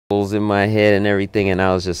in my head and everything, and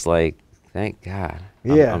I was just like, thank God.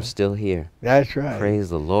 Yeah. I'm still here. That's right. Praise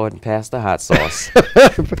the Lord and pass the hot sauce.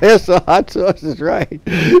 Pass the hot sauce is right.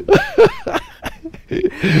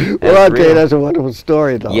 Well, I'll tell you, that's a wonderful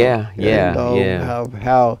story, though. Yeah, yeah, you know, yeah.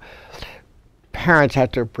 How parents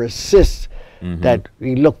have to persist that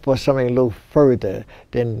we look for something a little further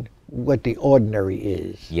than what the ordinary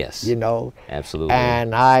is. Yes. You know? Absolutely.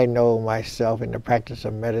 And I know myself in the practice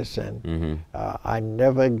of medicine, I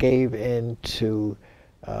never gave in to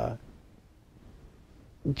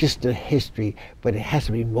just the history, but it has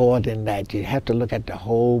to be more than that. You have to look at the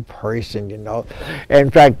whole person, you know.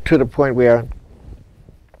 In fact, to the point where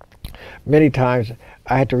many times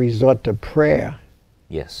I had to resort to prayer.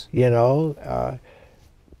 Yes. You know,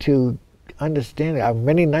 to understand it.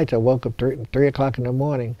 Many nights I woke up 3 o'clock in the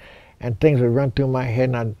morning and things would run through my head,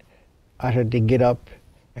 and I had to get up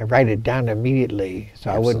and write it down immediately so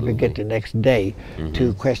I wouldn't forget the next day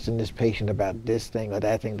to question this patient about this thing or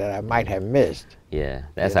that thing that I might have missed. Yeah,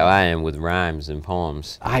 that's how I am with rhymes and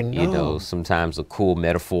poems. I know. You know, sometimes a cool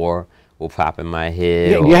metaphor will pop in my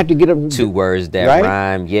head. Yeah, you have to get them. 2 words that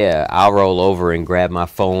rhyme. Yeah, I'll roll over and grab my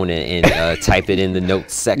phone and type it in the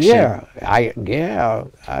notes section. Yeah,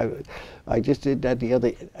 I just did that the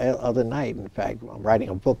other night. In fact, I'm writing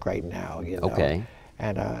a book right now. You know, okay.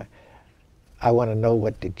 And I want to know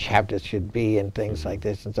what the chapters should be and things like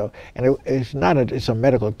this. And so, and it's not it's a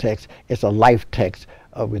medical text. It's a life text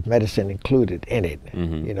with medicine included in it.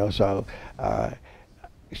 You know, so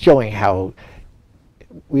showing how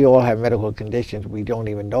we all have medical conditions we don't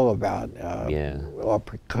even know about or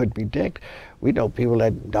could predict. We know people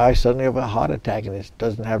that die suddenly of a heart attack, and it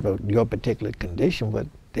doesn't have your particular condition, but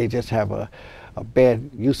they just have a bad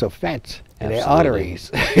use of fats in their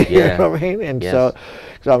arteries. You know what I mean? And so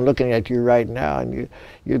I'm looking at you right now, and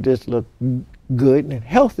you just look good and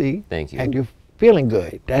healthy. Thank you. And you're feeling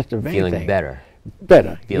good. That's the main thing. Feeling better.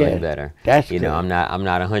 Feeling better. That's you know, I'm not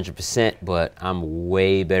 100%, but I'm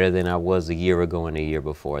way better than I was a year ago and a year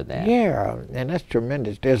before that. Yeah, and that's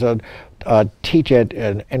tremendous. There's a teacher at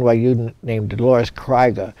NYU named Dolores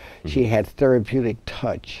Krieger. She had therapeutic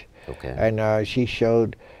touch. Okay. And she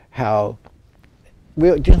showed how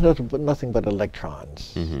we're just nothing but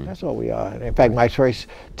electrons. That's all we are. In fact, my first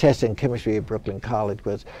test in chemistry at Brooklyn College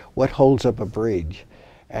was what holds up a bridge,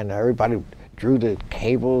 and everybody drew the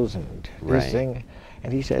cables and this thing,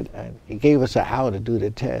 and he said, he gave us an hour to do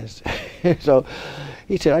the test. So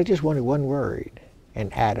he said, I just wanted one word,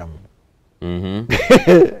 an atom. An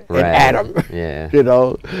atom. Yeah. You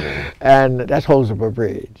know, and that holds up a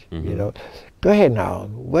bridge. You know, go ahead now.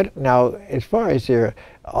 Now, as far as your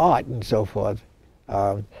art and so forth,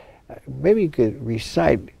 maybe you could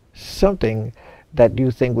recite something that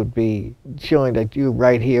you think would be showing that you're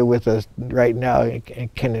right here with us right now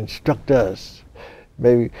and can instruct us.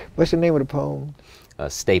 Maybe, what's the name of the poem?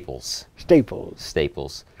 Staples. Staples.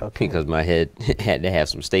 Staples. Okay. Because my head had to have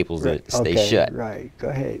some staples that stay shut. Right, go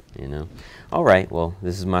ahead. You know. All right, well,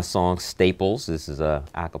 this is my song, Staples. This is a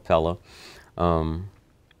cappella.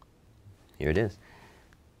 Here it is.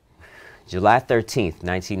 July 13th,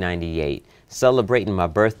 1998. Celebrating my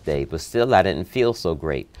birthday, but still I didn't feel so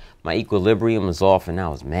great. My equilibrium was off and I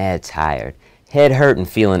was mad tired. Head hurt and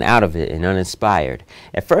feeling out of it and uninspired.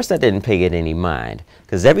 At first I didn't pay it any mind,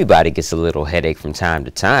 because everybody gets a little headache from time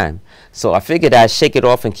to time. So I figured I'd shake it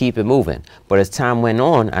off and keep it moving. But as time went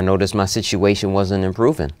on, I noticed my situation wasn't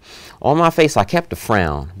improving. On my face I kept a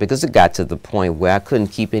frown, because it got to the point where I couldn't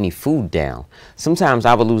keep any food down. Sometimes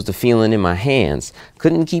I would lose the feeling in my hands.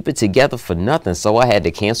 Couldn't keep it together for nothing, so I had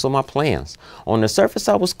to cancel my plans. On the surface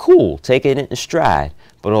I was cool, taking it in stride.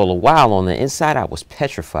 But all the while on the inside I was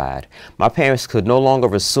petrified. My parents could no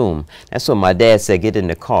longer assume. That's when my dad said, get in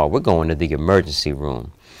the car, we're going to the emergency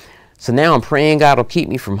room. So now I'm praying God will keep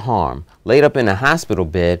me from harm. Laid up in a hospital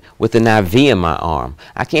bed with an IV in my arm.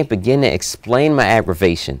 I can't begin to explain my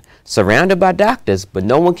aggravation. Surrounded by doctors, but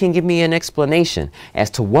no one can give me an explanation as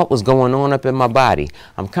to what was going on up in my body.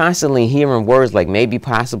 I'm constantly hearing words like maybe,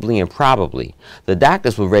 possibly, and probably. The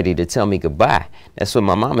doctors were ready to tell me goodbye. That's when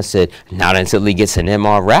my mama said, not until he gets an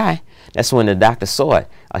MRI. That's when the doctor saw it.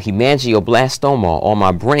 A hemangioblastoma on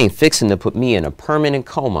my brain fixing to put me in a permanent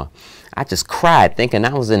coma. I just cried thinking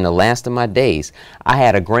I was in the last of my days. I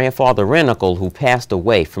had a grandfather and uncle who passed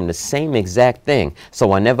away from the same exact thing,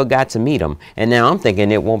 so I never got to meet him. And now I'm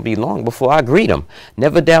thinking it won't be long before I greet him.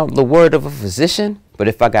 Never doubt the word of a physician, but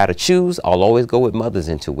if I gotta choose, I'll always go with mother's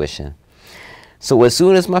intuition. So as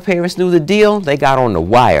soon as my parents knew the deal, they got on the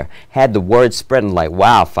wire, had the word spreading like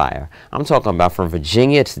wildfire. I'm talking about from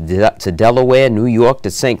Virginia to Delaware, New York to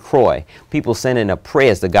St. Croix. People sending up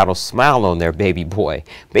prayers that got a smile on their baby boy.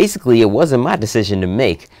 Basically, it wasn't my decision to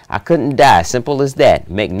make. I couldn't die, simple as that.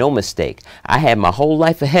 Make no mistake. I had my whole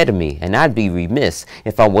life ahead of me, and I'd be remiss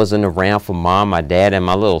if I wasn't around for mom, my dad, and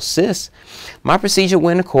my little sis. My procedure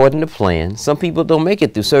went according to plan. Some people don't make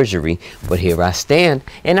it through surgery, but here I stand,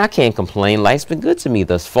 and I can't complain. Life's been good to me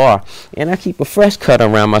thus far, and I keep a fresh cut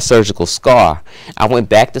around my surgical scar. I went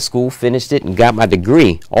back to school, finished it, and got my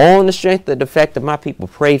degree, all on the strength of the fact that my people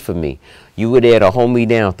prayed for me. You were there to hold me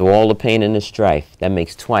down through all the pain and the strife. That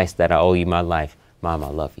makes twice that I owe you my life. Mom, I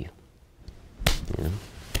love you. You know?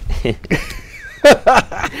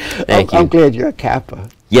 Thank you. I'm glad you're a Kappa.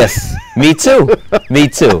 Yes, me too. Me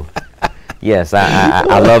too. Yes,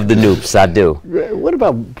 I love the Noops. I do. What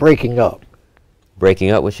about breaking up?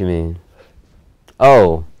 Breaking up? What you mean?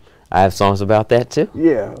 Oh, I have songs about that too.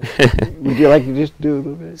 Yeah. Would you like to just do a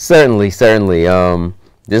little bit? Certainly, certainly.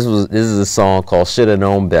 This is a song called "Shoulda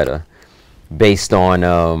Known Better," based on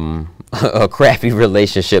a crappy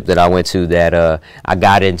relationship that I went to that I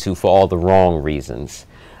got into for all the wrong reasons.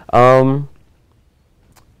 I'm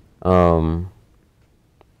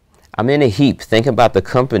in a heap, thinking about the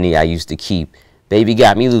company I used to keep. Baby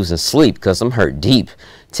got me losing sleep, 'cause I'm hurt deep.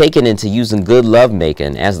 Taken into using good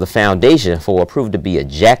lovemaking as the foundation for what proved to be a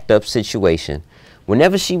jacked up situation.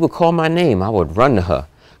 Whenever she would call my name, I would run to her,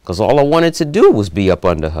 'cause all I wanted to do was be up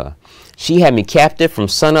under her. She had me captive from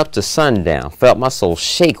sun up to sundown. Felt my soul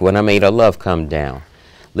shake when I made her love come down.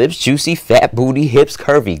 Lips juicy, fat booty, hips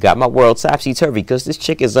curvy. Got my world topsy-turvy, 'cause this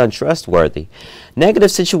chick is untrustworthy. Negative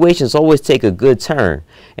situations always take a good turn,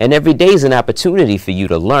 and every day's an opportunity for you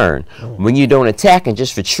to learn. When you don't attack and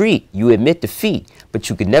just retreat, you admit defeat, but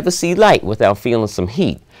you can never see light without feeling some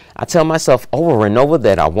heat. I tell myself over and over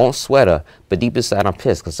that I won't sweat her, but deep inside I'm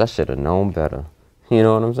pissed, 'cause I should have known better. You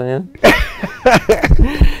know what I'm saying?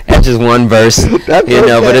 That's just one verse, you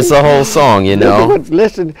know, but it's a whole song, you know.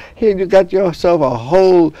 Listen, here you got yourself a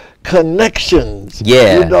whole connections.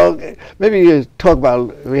 Yeah. You know, maybe you talk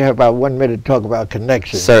about, we have about 1 minute to talk about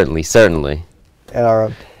connections. Certainly, certainly.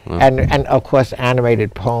 And of course,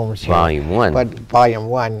 animated poems here. Volume 1. But volume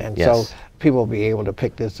 1, and Yes. so people will be able to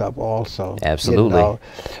pick this up also. Absolutely. You know.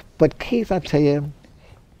 But Keith, I tell you,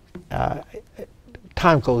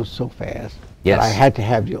 time goes so fast. Yes. But I had to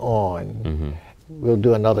have you on. Mm-hmm. We'll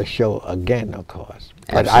do another show again, of course.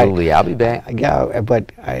 Absolutely, I'll be back. Yeah,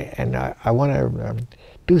 but I want to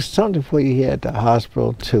do something for you here at the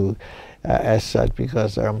hospital too, as such,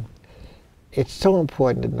 because it's so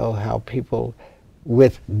important to know how people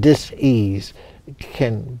with dis-ease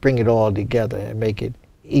can bring it all together and make it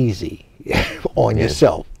easy on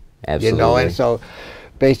yourself. Absolutely. You know, and so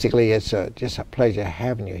basically it's just a pleasure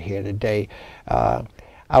having you here today.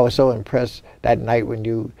 I was so impressed that night when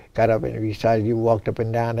you got up and recited, you walked up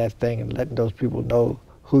and down that thing and letting those people know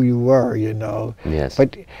who you were, you know. Yes.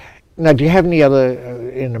 But now, do you have any other,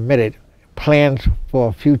 in a minute, plans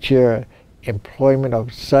for future employment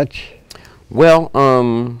of such? Well,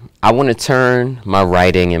 I want to turn my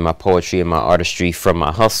writing and my poetry and my artistry from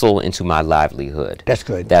my hustle into my livelihood. That's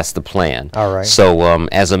good. That's the plan. All right. So,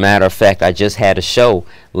 as a matter of fact, I just had a show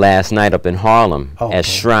last night up in Harlem at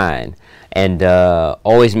Shrine. And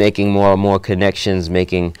always making more and more connections,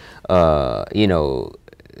 making, you know,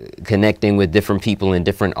 connecting with different people and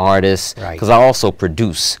different artists. Right. Because I also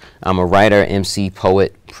produce. I'm a writer, MC,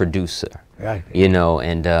 poet, producer. Right. You know,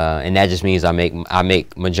 and that just means I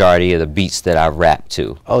make majority of the beats that I rap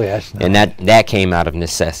to. Oh, yes. And that came out of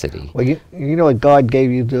necessity. Well, you know what God gave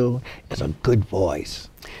you, though? It's a good voice.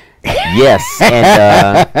 Yes,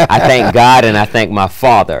 and I thank God and I thank my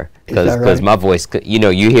father. Because my voice, you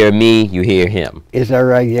know, you hear me, you hear him. Is that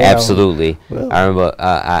right? Yeah. Absolutely. Well, I remember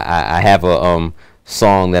I have a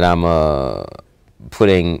song that I'm going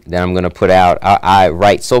to put out. I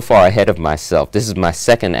write so far ahead of myself. This is my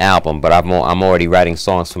 2nd album, but I'm already writing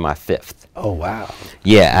songs for my 5th. Oh, wow.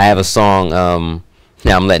 Yeah, I have a song. Now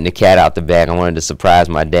I'm letting the cat out the bag. I wanted to surprise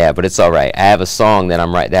my dad, but it's all right. I have a song that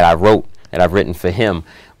I've written for him,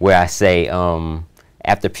 where I say,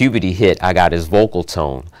 after puberty hit, I got his vocal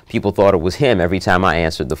tone. People thought it was him every time I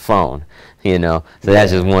answered the phone, you know. So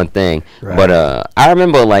that's just one thing. Right. But I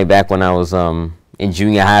remember, like, back when I was in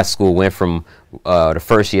junior high school, went from the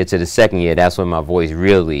 1st year to the 2nd year. That's when my voice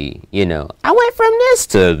really, you know, I went from this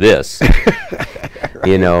to this, right.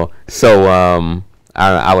 You know. So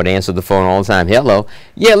I would answer the phone all the time. Hello,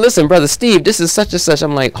 yeah, listen, brother Steve, this is such and such.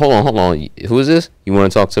 I'm like, hold on, who is this? You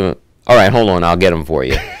want to talk to him? All right, hold on, I'll get him for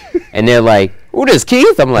you. And they're like, who this,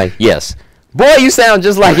 Keith? I'm like, yes. boy, you sound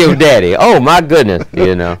just like your daddy. Oh my goodness,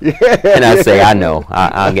 you know. And I say, I know.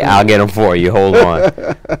 I'll get them for you. Hold on,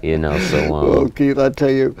 you know. So well, Keith, I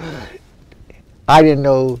tell you, I didn't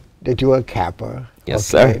know that you were a capper. Yes,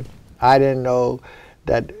 sir. I didn't know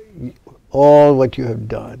that all what you have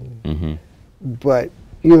done, but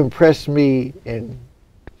you impressed me in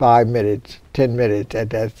 5 minutes, 10 minutes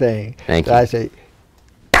at that thing. Thank you. I say,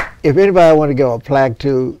 if anybody want to give a plaque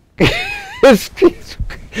to, it's Keith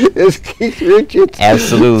Richards.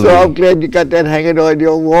 Absolutely. So I'm glad you got that hanging on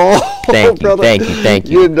your wall. Thank you, brother. thank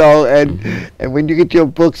you. You know, and when you get your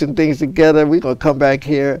books and things together, we're gonna come back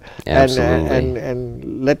here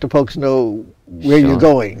and let the folks know where you're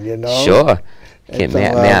going. You know. Sure. So,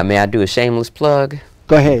 may I do a shameless plug?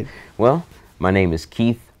 Go ahead. Well, my name is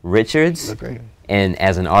Keith Richards. And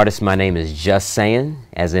as an artist, my name is Just Sayin,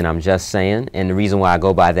 as in I'm just saying. And the reason why I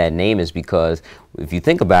go by that name is because if you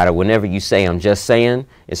think about it, whenever you say I'm just saying,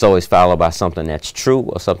 it's always followed by something that's true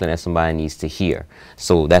or something that somebody needs to hear.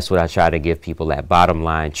 So that's what I try to give people, that bottom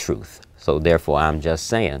line truth. So therefore, I'm just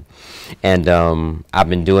saying. And I've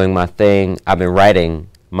been doing my thing. I've been writing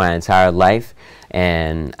my entire life.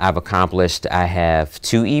 And I've accomplished, I have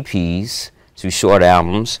 2 EPs, 2 short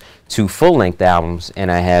albums, 2 full-length albums,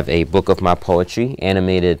 and I have a book of my poetry,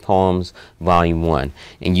 Animated Poems, Volume 1.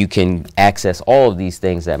 And you can access all of these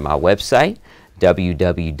things at my website,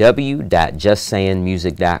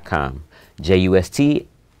 www.justsayinmusic.com,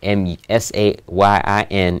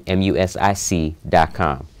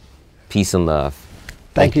 JustSayinmusic.com. Peace and love.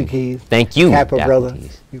 Thank you, Keith. Thank you, Capper, Dr. brother.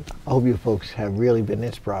 Keith. I hope you folks have really been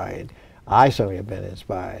inspired. I certainly have been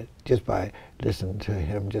inspired just by listening to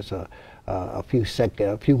him just a few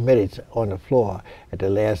minutes on the floor at the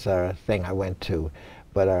last thing I went to.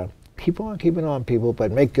 But keep on keeping on, people,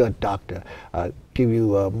 but make your doctor give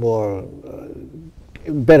you more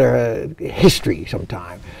better history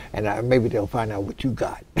sometime, and maybe they'll find out what you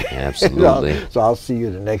got. Absolutely. So I'll see you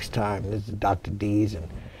the next time. This is Dr. Dees and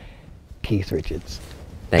Keith Richards.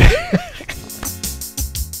 Thank you.